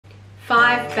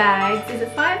5 bags. Is it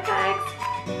 5 bags?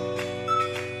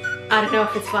 I don't know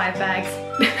if it's 5 bags.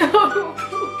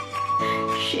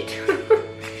 Shit.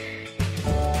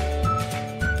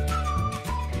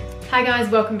 Hi guys,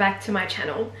 welcome back to my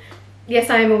channel. Yes,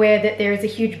 I am aware that there is a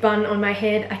huge bun on my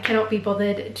head. I cannot be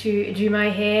bothered to do my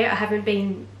hair. I haven't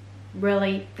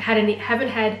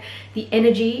had the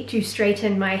energy to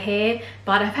straighten my hair,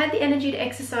 but I've had the energy to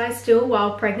exercise still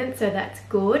while pregnant, so that's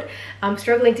good. I'm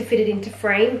struggling to fit it into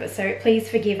frame, but so please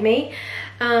forgive me.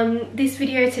 This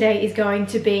video today is going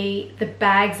to be the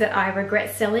bags that I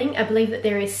regret selling. I believe that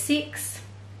there is 6.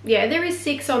 Yeah, there is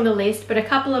 6 on the list, but a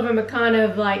couple of them are kind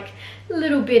of like a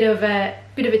little bit of a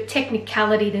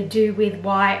technicality to do with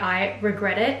why I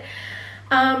regret it.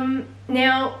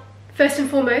 Now, first and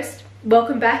foremost,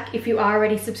 welcome back if you are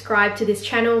already subscribed to this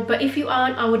channel, but if you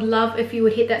aren't, I would love if you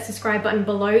would hit that subscribe button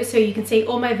below so you can see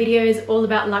all my videos all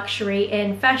about luxury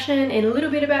and fashion and a little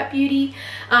bit about beauty.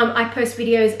 I post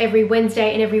videos every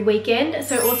Wednesday and every weekend,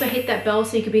 so also hit that bell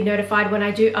so you can be notified when I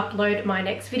do upload my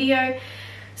next video.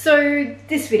 So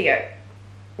this video,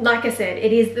 like I said,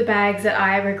 it is the bags that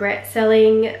I regret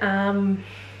selling.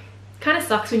 Kind of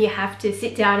sucks when you have to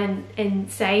sit down and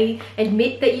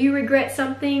admit that you regret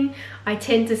something. I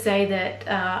tend to say that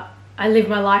I live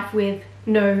my life with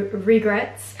no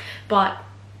regrets, but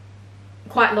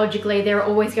quite logically there are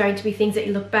always going to be things that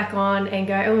you look back on and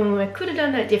go, oh, I could have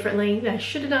done that differently, I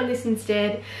should have done this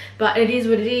instead. But it is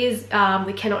what it is.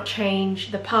 We cannot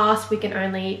change the past, we can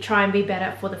only try and be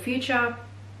better for the future.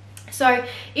 So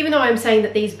even though I'm saying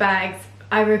that these bags,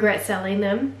 I regret selling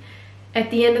them,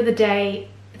 at the end of the day,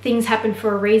 things happen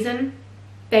for a reason.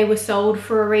 They were sold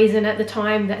for a reason at the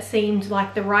time that seemed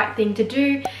like the right thing to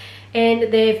do,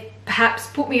 and they've perhaps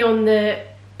put me on the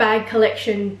bag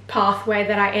collection pathway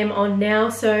that I am on now.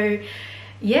 So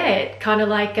yeah, it kind of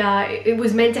like it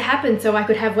was meant to happen so I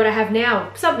could have what I have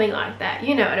now, something like that,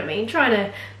 you know what I mean? Trying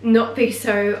to not be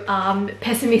so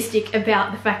pessimistic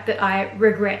about the fact that I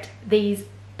regret these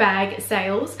bag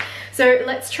sales. So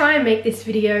let's try and make this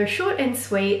video short and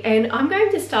sweet, and I'm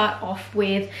going to start off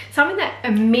with something that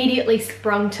immediately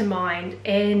sprung to mind.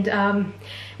 And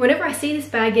whenever I see this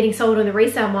bag getting sold on the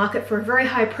resale market for a very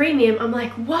high premium, I'm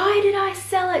like, why did I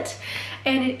sell it?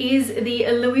 And it is the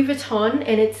Louis Vuitton,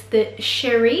 and it's the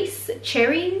Cherries,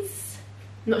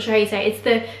 I'm not sure how you say it. It's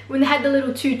the, when they had the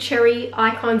little 2 cherry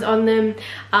icons on them,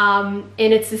 and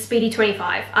it's the Speedy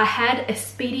 25. I had a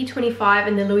Speedy 25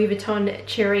 in the Louis Vuitton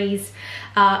Cherries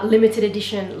limited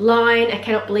edition line. I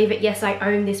cannot believe it. Yes, I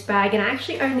own this bag, and I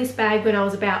actually owned this bag when I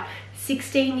was about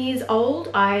 16 years old.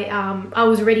 I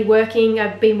was already working.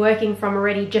 I've been working from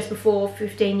already just before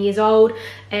 15 years old,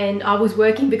 and I was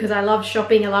working because I love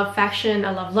shopping, I love fashion,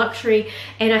 I love luxury,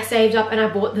 and I saved up and I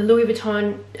bought the Louis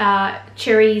Vuitton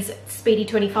Cherries Speedy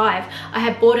 25. I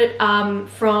had bought it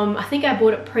from, I think I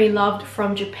bought it pre-loved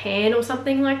from Japan or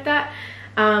something like that.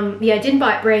 Yeah, I didn't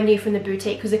buy it brand new from the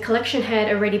boutique because the collection had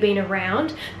already been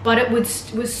around, but it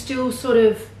was still sort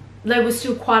of, there was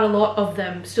still quite a lot of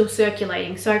them still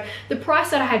circulating. So the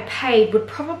price that I had paid would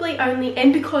probably only,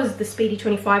 and because the Speedy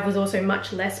 25 was also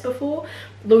much less before,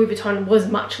 Louis Vuitton was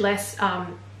much less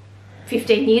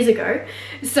 15 years ago.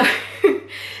 So,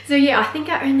 so yeah, I think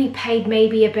I only paid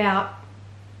maybe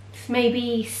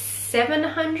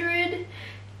 700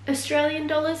 Australian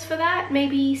dollars for that,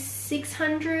 maybe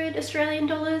 600 Australian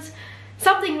dollars,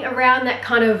 something around that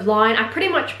kind of line. I pretty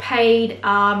much paid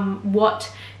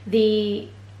what the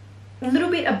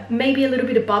maybe a little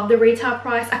bit above the retail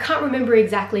price. I can't remember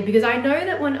exactly, because I know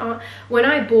that when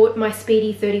I bought my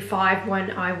Speedy 35 when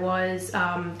I was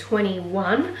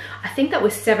 21, I think that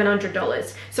was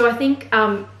 $700. So I think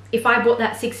if I bought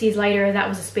that 6 years later and that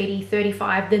was a Speedy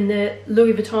 35, then the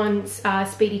Louis Vuitton's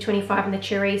Speedy 25 and the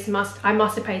Cherries I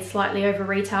must have paid slightly over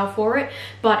retail for it,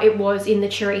 but it was in the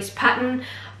Cherries pattern.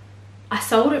 I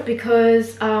sold it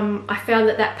because I found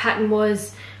that pattern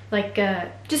was like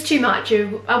just too much.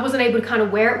 I wasn't able to kind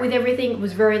of wear it with everything. It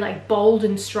was very like bold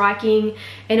and striking,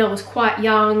 and I was quite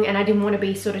young and I didn't want to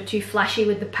be sort of too flashy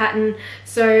with the pattern.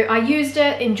 So I used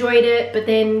it, enjoyed it, but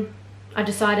then I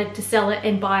decided to sell it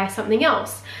and buy something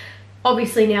else.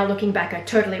 Obviously now looking back, I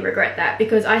totally regret that,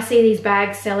 because I see these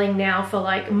bags selling now for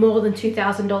like more than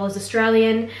 $2,000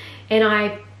 Australian,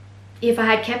 and if I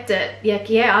had kept it,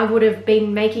 yeah, I would have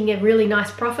been making a really nice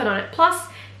profit on it. Plus,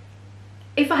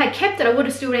 if I had kept it, I would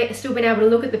have still been able to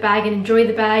look at the bag and enjoy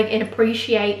the bag and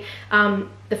appreciate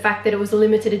the fact that it was a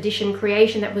limited edition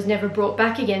creation that was never brought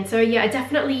back again. So yeah, I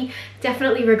definitely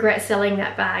regret selling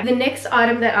that bag. The next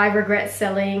item that I regret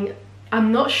selling,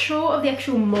 I'm not sure of the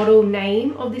actual model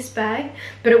name of this bag,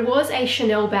 but it was a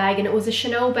Chanel bag, and it was a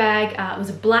Chanel bag. It was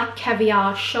a black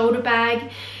caviar shoulder bag.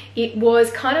 It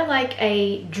was kind of like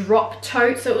a drop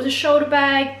tote, so it was a shoulder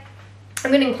bag. I'm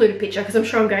going to include a picture because I'm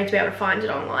sure I'm going to be able to find it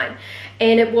online.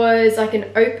 And it was like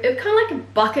it was kind of like a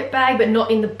bucket bag, but not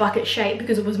in the bucket shape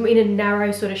because it was in a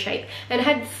narrow sort of shape. And it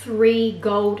had 3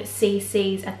 gold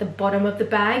CCs at the bottom of the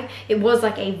bag. It was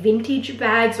like a vintage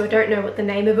bag, so I don't know what the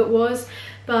name of it was.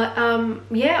 But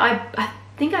yeah, I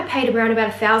think I paid around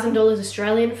about $1,000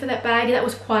 Australian for that bag. That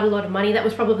was quite a lot of money. That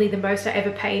was probably the most I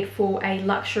ever paid for a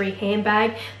luxury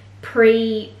handbag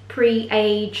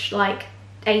pre-age like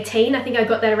 18. I think I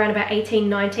got that around about 18,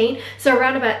 19. So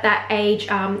around about that age,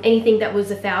 anything that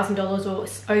was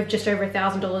 $1,000 or just over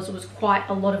 $1,000 was quite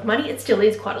a lot of money. It still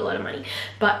is quite a lot of money.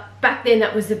 But back then,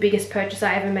 that was the biggest purchase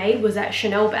I ever made, was that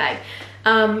Chanel bag.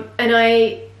 And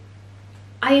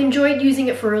I enjoyed using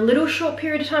it for a little short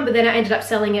period of time, but then I ended up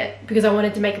selling it because I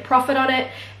wanted to make a profit on it,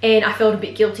 and I felt a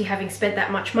bit guilty having spent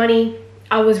that much money.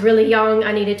 I was really young.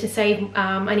 I needed to save.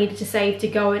 To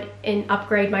go and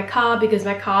upgrade my car because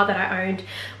my car that I owned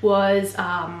was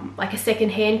like a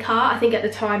second-hand car. I think at the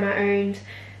time I owned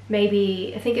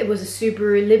I think it was a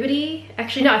Subaru Liberty.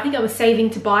 Actually, no, I think I was saving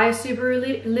to buy a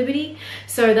Subaru Liberty.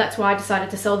 So that's why I decided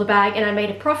to sell the bag, and I made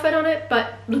a profit on it.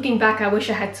 But looking back, I wish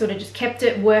I had sort of just kept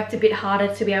it, worked a bit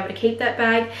harder to be able to keep that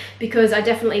bag, because I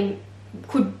definitely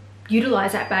could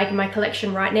utilize that bag in my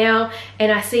collection right now,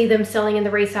 and I see them selling in the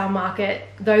resale market,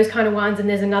 those kind of ones. And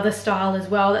there's another style as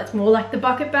well that's more like the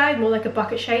bucket bag, more like a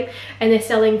bucket shape, and they're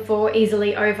selling for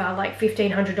easily over like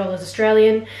 $1,500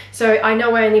 Australian. So I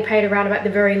know I only paid around about the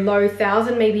very low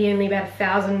thousand, maybe only about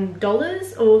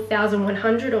 $1,000 or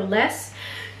 1,100 or less.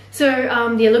 So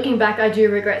yeah, looking back, I do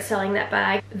regret selling that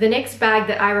bag. The next bag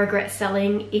that I regret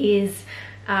selling is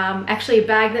actually a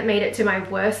bag that made it to my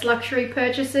worst luxury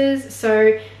purchases.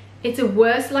 So it's a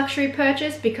worse luxury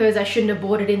purchase because I shouldn't have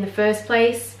bought it in the first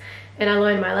place, and I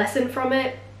learned my lesson from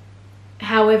it.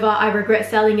 However, I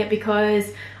regret selling it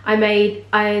because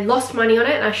I lost money on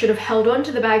it, and I should have held on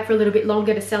to the bag for a little bit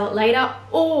longer to sell it later,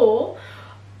 or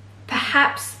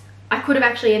perhaps I could have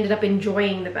actually ended up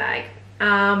enjoying the bag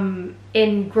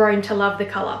and grown to love the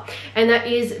color. And that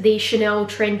is the Chanel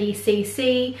Trendy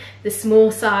CC, the small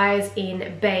size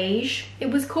in beige. It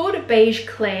was called a beige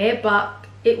Claire, but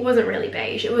it wasn't really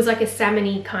beige. It was like a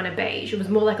salmony kind of beige. It was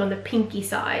more like on the pinky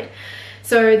side.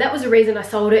 So that was the reason I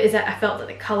sold it, is that I felt that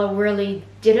the color really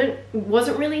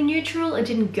wasn't really neutral. It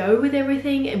didn't go with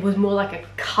everything. It was more like a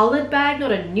colored bag,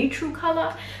 not a neutral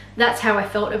color. That's how I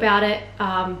felt about it.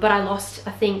 But I lost,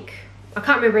 I can't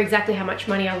remember exactly how much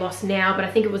money I lost now, but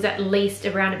I think it was at least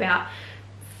around about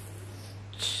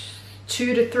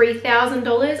 $2,000 to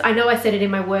 $3,000. I know I said it in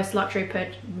my worst luxury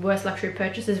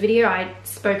purchases video. I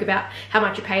spoke about how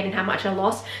much I paid and how much I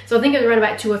lost. So I think it was around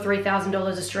about $2,000 or $3,000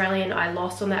 Australian I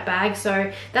lost on that bag.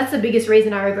 So that's the biggest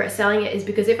reason I regret selling it, is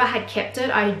because if I had kept it,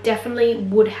 I definitely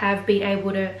would have been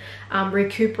able to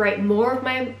recuperate more of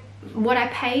what I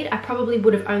paid. I probably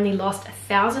would have only lost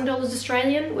 $1,000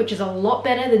 Australian, which is a lot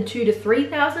better than $2,000 to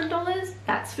 $3,000,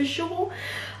 that's for sure.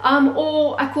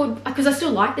 Or I could, because I still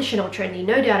like the Chanel Trendy,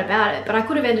 no doubt about it, but I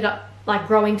could have ended up like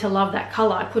growing to love that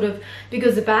color. I could have,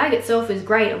 because the bag itself is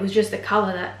great. It was just the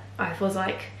color that I was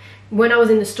like, when I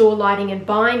was in the store lighting and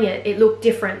buying it, it looked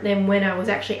different than when I was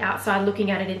actually outside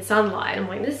looking at it in sunlight. I'm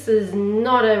like, this is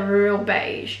not a real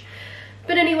beige.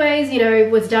 But anyways, you know,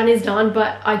 what's done is done,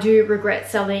 but I do regret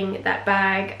selling that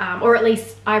bag, or at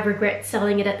least I regret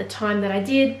selling it at the time that I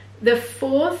did. The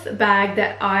fourth bag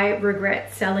that I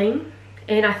regret selling,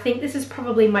 and I think this is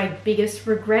probably my biggest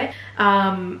regret,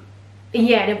 yeah,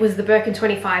 and it was the Birkin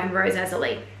 25 in Rose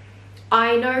Azurite.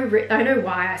 I know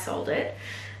why I sold it.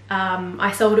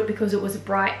 I sold it because it was a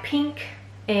bright pink,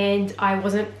 and I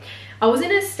was in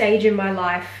a stage in my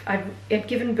life. I'd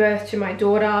given birth to my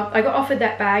daughter. I got offered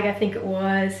that bag, I think it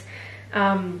was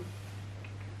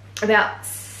about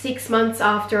 6 months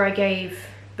after I gave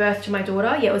birth to my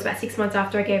daughter. Yeah, it was about 6 months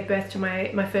after I gave birth to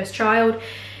my first child.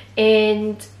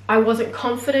 And I wasn't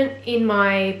confident in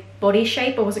my body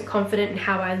shape. I wasn't confident in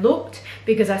how I looked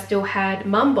because I still had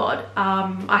mum bod.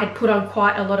 I had put on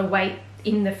quite a lot of weight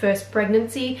in the first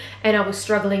pregnancy, and I was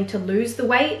struggling to lose the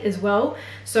weight as well.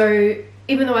 So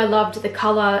even though I loved the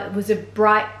color, it was a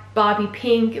bright Barbie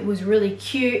pink, it was really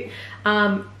cute,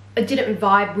 it didn't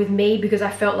vibe with me because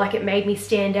I felt like it made me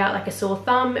stand out like a sore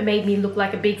thumb. It made me look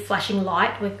like a big flashing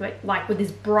light with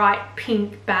this bright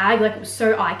pink bag. Like, it was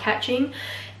so eye-catching,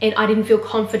 and I didn't feel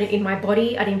confident in my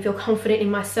body. I didn't feel confident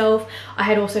in myself. I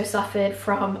had also suffered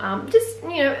from just,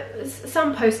 you know,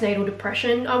 some postnatal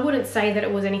depression. I wouldn't say that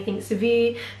it was anything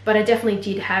severe, but I definitely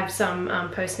did have some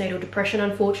postnatal depression,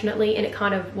 unfortunately, and it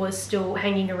kind of was still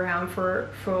hanging around for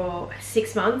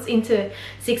 6 months. Into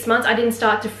 6 months, I didn't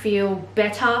start to feel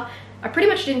better I pretty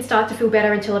much didn't start to feel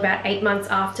better until about 8 months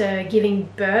after giving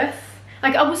birth.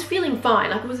 Like, I was feeling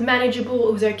fine, like it was manageable,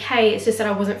 it was okay. It's just that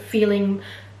I wasn't feeling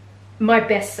my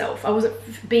best self. I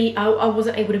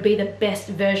wasn't able to be the best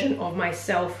version of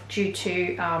myself due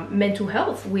to mental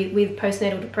health with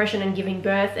postnatal depression and giving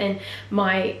birth, and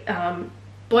my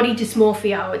body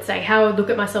dysmorphia, I would say. How I would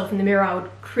look at myself in the mirror, I would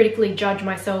critically judge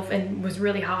myself and was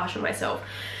really harsh on myself.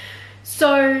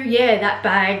 So yeah, that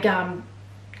bag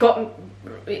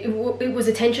it was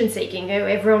attention seeking.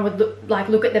 Everyone would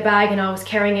look at the bag, and I was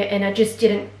carrying it, and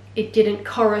it didn't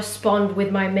correspond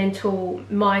with my mental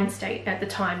mind state at the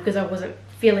time, because I wasn't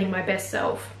feeling my best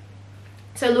self.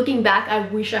 So looking back, I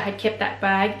wish I had kept that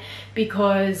bag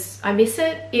because I miss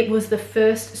it. It was the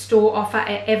first store offer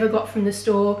I ever got from the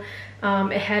store.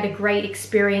 It had a great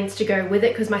experience to go with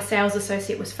it because my sales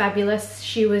associate was fabulous.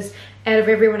 She was, out of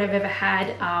everyone I've ever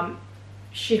had,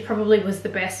 she probably was the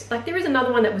best. Like, there is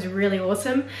another one that was really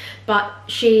awesome, but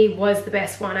she was the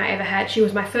best one I ever had. She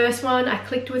was my first one. I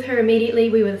clicked with her immediately.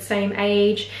 We were the same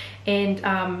age,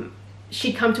 and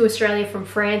she'd come to Australia from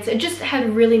France and just had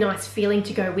a really nice feeling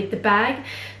to go with the bag.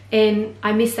 And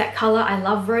I miss that color. I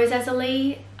love rose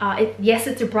azalea. Yes,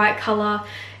 it's a bright color.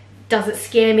 Does it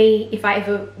scare me if I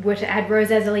ever were to add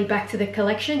rose azalea back to the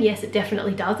collection? Yes, it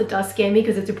definitely does. It does scare me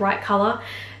because it's a bright color.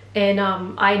 And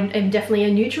I am definitely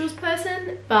a neutrals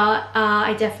person, but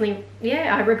I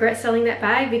regret selling that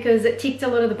bag because it ticked a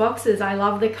lot of the boxes. I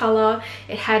love the color.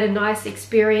 It had a nice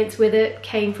experience with it,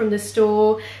 came from the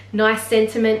store, nice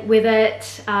sentiment with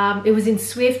it. It was in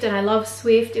Swift, and I love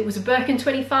Swift. It was a Birkin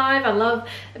 25. I love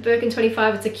a Birkin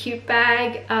 25. It's a cute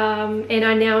bag, and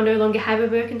I now no longer have a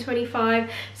Birkin 25,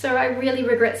 so I really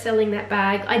regret selling that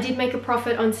bag. I did make a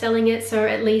profit on selling it, so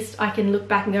at least I can look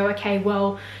back and go, okay,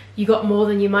 well, you got more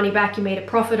than your money back, you made a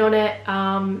profit on it,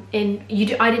 and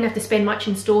I didn't have to spend much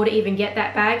in store to even get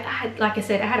that bag. Like I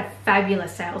said, I had a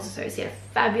fabulous sales associate,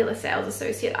 I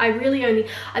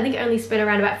think I only spent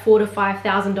around about $4,000 to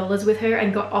 $5,000 with her,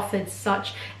 and got offered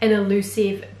such an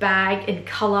elusive bag and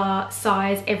color,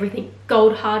 size, everything,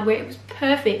 gold hardware. It was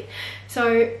perfect.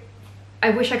 So I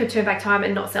wish I could turn back time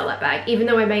and not sell that bag. Even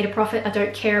though I made a profit, I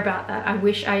don't care about that. I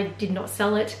wish I did not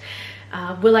sell it.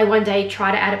 Will I one day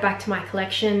try to add it back to my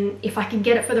collection? If I can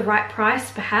get it for the right price,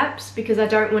 perhaps, because I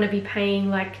don't want to be paying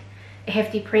like a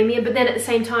hefty premium. But then at the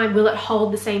same time, will it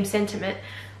hold the same sentiment?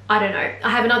 I don't know. I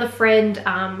have another friend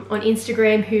on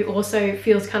Instagram who also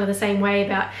feels kind of the same way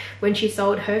about when she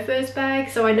sold her first bag.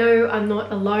 So I know I'm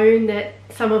not alone, that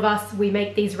some of us, we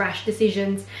make these rash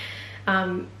decisions,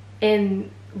 and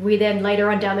we then later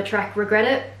on down the track regret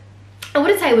it. I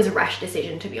wouldn't say it was a rash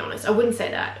decision, to be honest. I wouldn't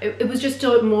say that. It was just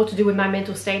more to do with my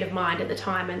mental state of mind at the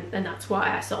time, and that's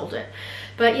why I sold it.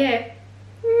 But yeah,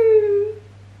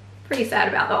 pretty sad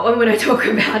about that one when I talk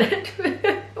about it.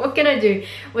 What can I do?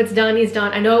 What's done is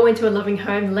done. I know it went to a loving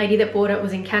home. The lady that bought it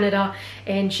was in Canada,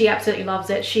 and she absolutely loves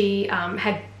it. She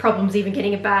had problems even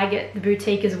getting a bag at the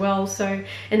boutique as well. So,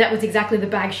 and that was exactly the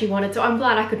bag she wanted. So I'm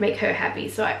glad I could make her happy.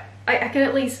 So I can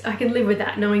at least, I can live with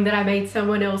that, knowing that I made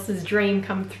someone else's dream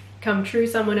come true.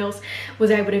 Someone else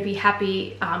was able to be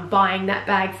happy buying that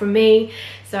bag from me.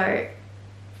 So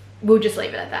we'll just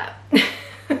leave it at that.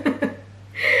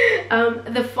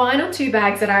 The final two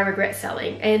bags that I regret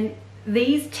selling, and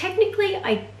these technically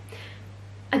I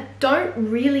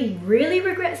don't really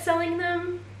regret selling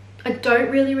them. I don't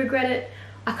really regret it.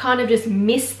 I kind of just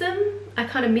miss them. I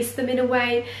kind of miss them in a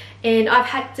way, and I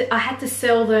had to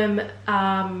sell them.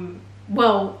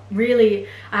 Well, really,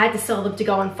 I had to sell them to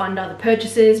go and fund other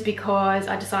purchases because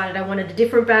I decided I wanted a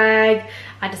different bag.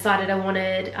 I decided I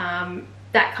wanted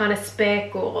that kind of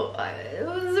spec, or it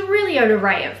was really an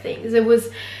array of things. It was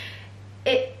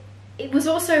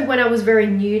also when I was very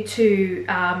new to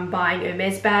buying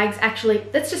Hermes bags. Actually,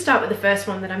 let's just start with the first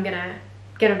one that I'm gonna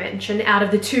mention out of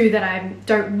the two that I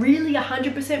don't really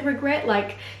 100% regret.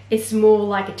 Like, it's more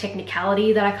like a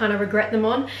technicality that I kind of regret them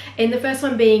on. And the first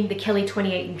one being the Kelly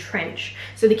 28 in trench.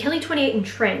 So the Kelly 28 in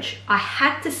trench, I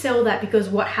had to sell that because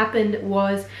what happened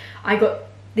was I got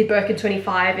the Birkin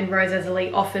 25 in Rose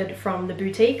Azalea offered from the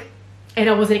boutique, and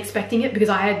I wasn't expecting it because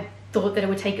I had thought that it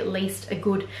would take at least a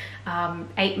good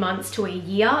 8 months to a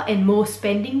year and more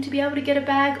spending to be able to get a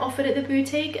bag offered at the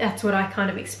boutique. That's what I kind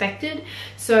of expected.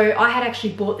 So I had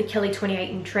actually bought the Kelly 28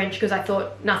 in trench because I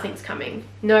thought nothing's coming.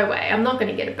 No way, I'm not going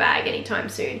to get a bag anytime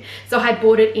soon. So I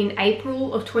bought it in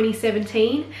April of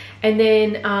 2017, and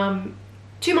then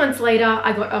 2 months later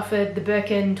I got offered the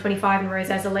Birkin 25 in Rose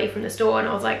Azalea from the store, and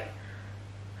I was like,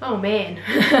 oh man.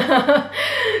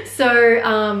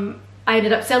 So I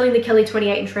ended up selling the Kelly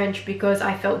 28 Trench because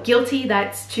I felt guilty.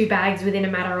 That's 2 bags within a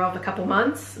matter of a couple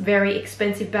months. Very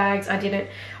expensive bags.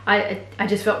 I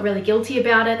just felt really guilty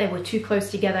about it. They were too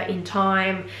close together in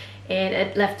time, and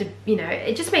it left a, you know,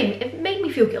 it made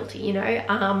me feel guilty, you know.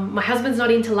 My husband's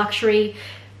not into luxury.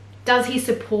 Does he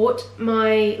support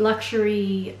my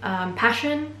luxury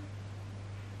passion?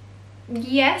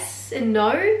 Yes and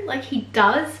no. Like, he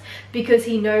does, because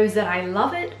he knows that I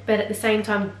love it, but at the same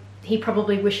time he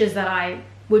probably wishes that I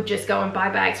would just go and buy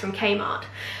bags from Kmart.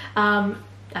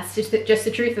 That's just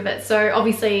the truth of it. So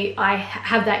obviously I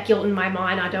have that guilt in my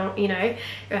mind. I don't, you know,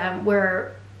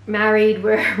 we're married,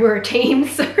 we're a team,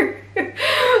 so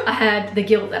I had the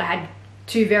guilt that I had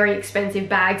 2 very expensive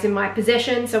bags in my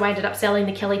possession. So I ended up selling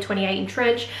the Kelly 28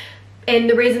 Trench. And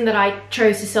the reason that I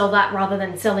chose to sell that rather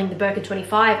than selling the Birkin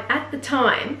 25 at the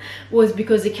time was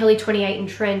because the Kelly 28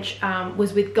 Trench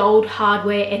was with gold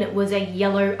hardware, and it was a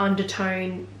yellow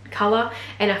undertone color,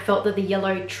 and I felt that the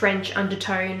yellow trench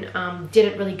undertone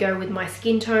didn't really go with my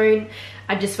skin tone.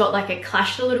 I just felt like it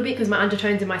clashed a little bit because my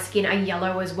undertones in my skin are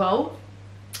yellow as well.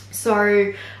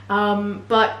 So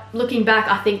but looking back,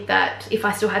 I think that if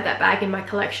I still had that bag in my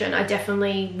collection, I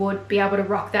definitely would be able to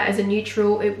rock that as a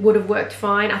neutral. It would have worked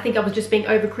fine. I think I was just being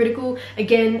overcritical.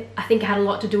 Again, I think it had a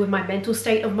lot to do with my mental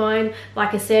state of mind.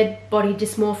 Like I said, body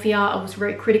dysmorphia. I was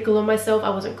very critical of myself. I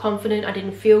wasn't confident. I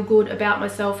didn't feel good about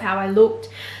myself, how I looked.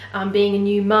 Being a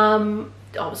new mum,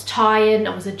 I was tired and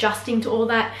I was adjusting to all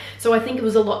that. So I think it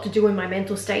was a lot to do with my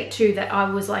mental state too, that I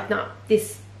was like, no,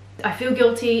 I feel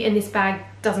guilty and this bag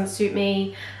doesn't suit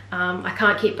me. I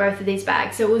can't keep both of these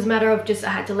bags. So it was a matter of just, I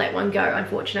had to let one go,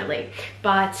 unfortunately.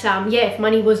 But yeah, if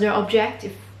money was no object,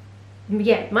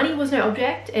 money was no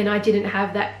object, and I didn't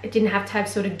have to have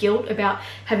sort of guilt about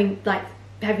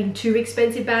having 2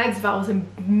 expensive bags. If I was a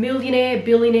millionaire,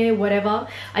 billionaire, whatever,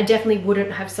 I definitely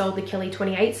wouldn't have sold the Kelly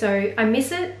 28. So I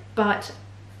miss it, but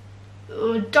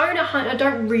I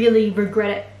don't really regret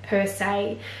it per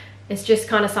se. It's just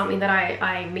kind of something that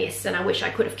I miss and I wish I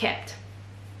could have kept.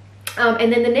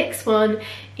 And then the next one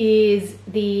is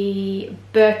the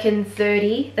Birkin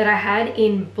 30 that I had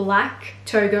in black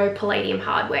Togo palladium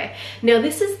hardware. Now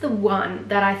this is the one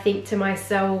that I think to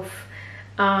myself,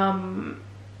 I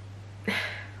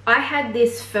had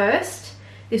this first.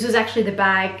 This was actually the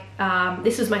bag,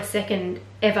 this was my second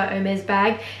ever Hermes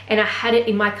bag, and I had it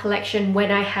in my collection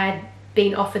when I had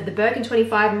been offered the Birkin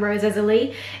 25 and Rose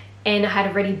Azalie, and I had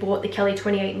already bought the Kelly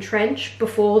 28 Trench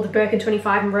before the Birkin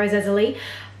 25 and Rose Azalie.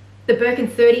 The Birkin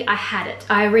 30, I had it.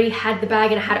 I already had the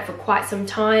bag and I had it for quite some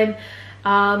time,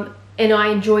 and I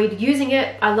enjoyed using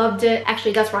it. I loved it.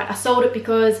 Actually, that's right, I sold it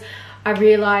because I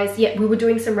realized, yeah, we were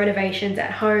doing some renovations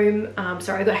at home.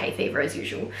 Sorry, I got hay fever as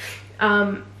usual.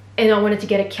 And I wanted to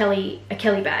get a Kelly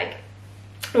bag.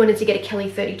 I wanted to get a Kelly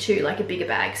 32, like a bigger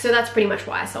bag. So that's pretty much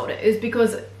why I sold it. It was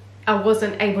because I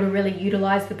wasn't able to really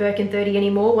utilize the Birkin 30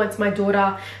 anymore once my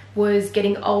daughter was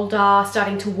getting older,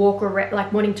 starting to walk, or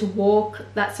like wanting to walk,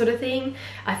 that sort of thing.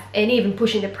 And even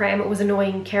pushing the pram, it was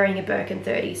annoying carrying a Birkin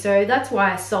 30. So that's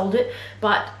why I sold it.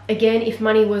 But again, if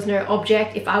money was no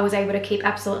object, if I was able to keep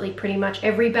absolutely pretty much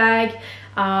every bag,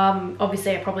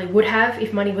 obviously I probably would have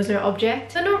if money was no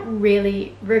object. They're not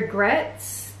really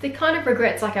regrets. They're kind of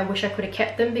regrets, like I wish I could have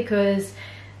kept them, because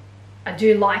I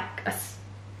do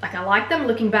I like them.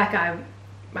 Looking back,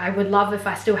 I would love if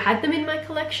I still had them in my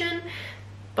collection,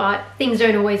 but things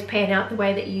don't always pan out the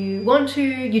way that you want to.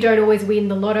 You don't always win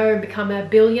the lotto and become a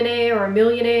billionaire or a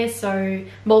millionaire, so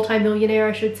multi-millionaire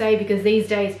I should say, because these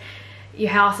days your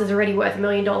house is already worth $1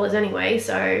 million anyway,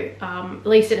 so at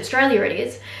least in Australia it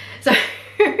is. So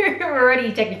we're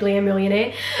already technically a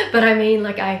millionaire, but I mean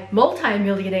like a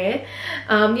multi-millionaire.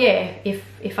 Yeah,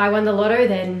 if I won the lotto,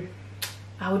 then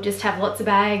I would just have lots of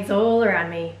bags all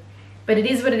around me. But it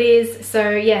is what it is.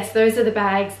 So yes, those are the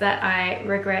bags that I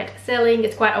regret selling.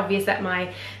 It's quite obvious that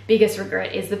my biggest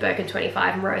regret is the Birkin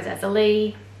 25 and Rose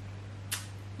Azalie.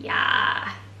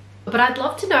 Yeah. But I'd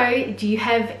love to know, do you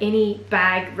have any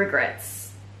bag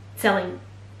regrets selling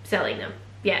them?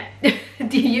 Yeah.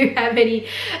 Do you have any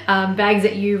bags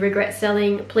that you regret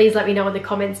selling? Please let me know in the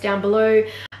comments down below.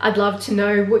 I'd love to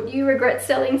know what you regret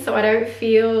selling, so I don't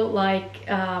feel like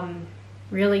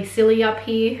really silly up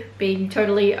here, being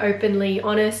totally openly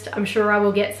honest. I'm sure I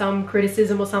will get some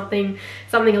criticism or something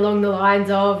along the lines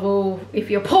of, well, if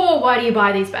you're poor, why do you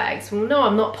buy these bags? Well, no,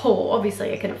 I'm not poor.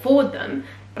 Obviously I can afford them,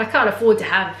 but I can't afford to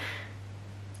have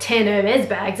 10 Hermes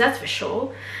bags, that's for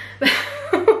sure.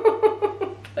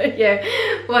 But yeah,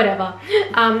 whatever.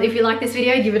 If you like this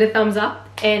video, give it a thumbs up,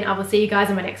 and I will see you guys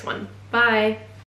in my next one. Bye.